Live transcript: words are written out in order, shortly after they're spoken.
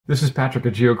This is Patrick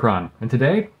at Geochron, and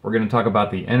today we're going to talk about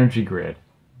the energy grid.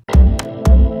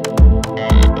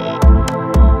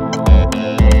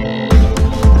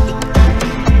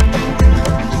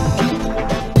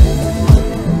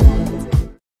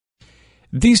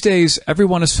 These days,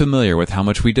 everyone is familiar with how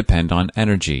much we depend on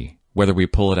energy, whether we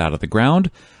pull it out of the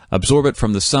ground, absorb it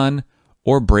from the sun,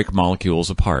 or break molecules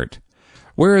apart.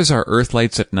 Whereas our Earth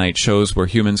Lights at Night shows where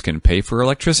humans can pay for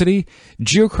electricity,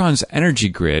 Geochron's energy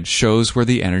grid shows where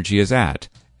the energy is at,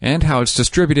 and how it's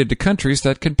distributed to countries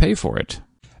that can pay for it.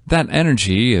 That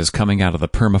energy is coming out of the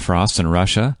permafrost in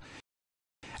Russia,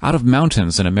 out of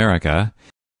mountains in America,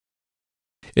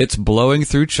 it's blowing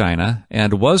through China,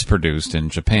 and was produced in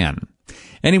Japan.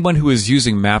 Anyone who is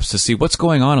using maps to see what's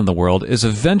going on in the world is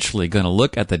eventually going to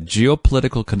look at the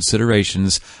geopolitical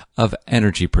considerations of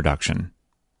energy production.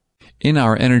 In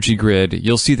our energy grid,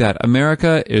 you'll see that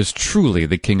America is truly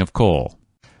the king of coal.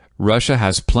 Russia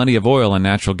has plenty of oil and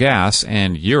natural gas,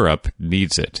 and Europe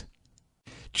needs it.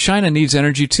 China needs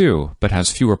energy too, but has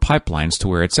fewer pipelines to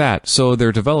where it's at, so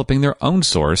they're developing their own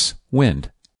source, wind.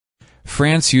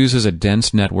 France uses a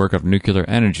dense network of nuclear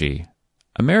energy.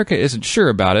 America isn't sure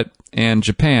about it, and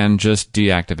Japan just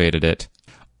deactivated it.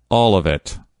 All of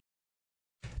it.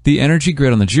 The energy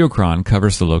grid on the Geochron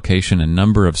covers the location and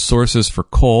number of sources for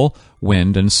coal,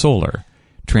 wind, and solar,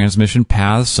 transmission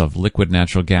paths of liquid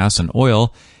natural gas and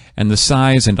oil, and the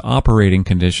size and operating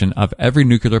condition of every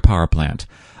nuclear power plant.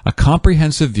 A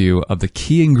comprehensive view of the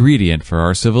key ingredient for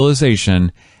our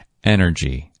civilization,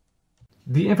 energy.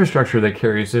 The infrastructure that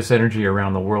carries this energy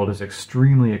around the world is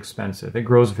extremely expensive. It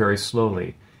grows very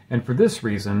slowly. And for this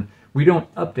reason, we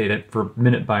don't update it for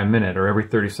minute by minute or every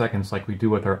 30 seconds like we do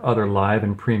with our other live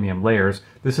and premium layers.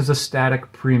 This is a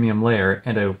static premium layer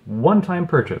and a one-time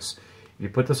purchase. If you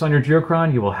put this on your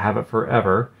Geochron, you will have it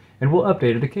forever, and we'll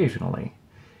update it occasionally.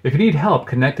 If you need help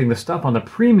connecting the stuff on the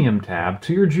premium tab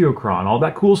to your Geochron, all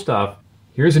that cool stuff,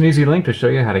 here's an easy link to show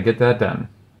you how to get that done.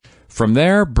 From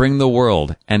there, bring the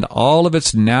world and all of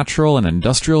its natural and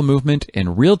industrial movement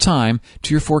in real time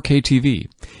to your 4K TV.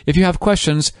 If you have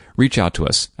questions, reach out to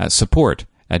us at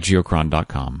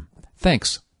support@geochron.com.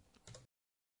 Thanks.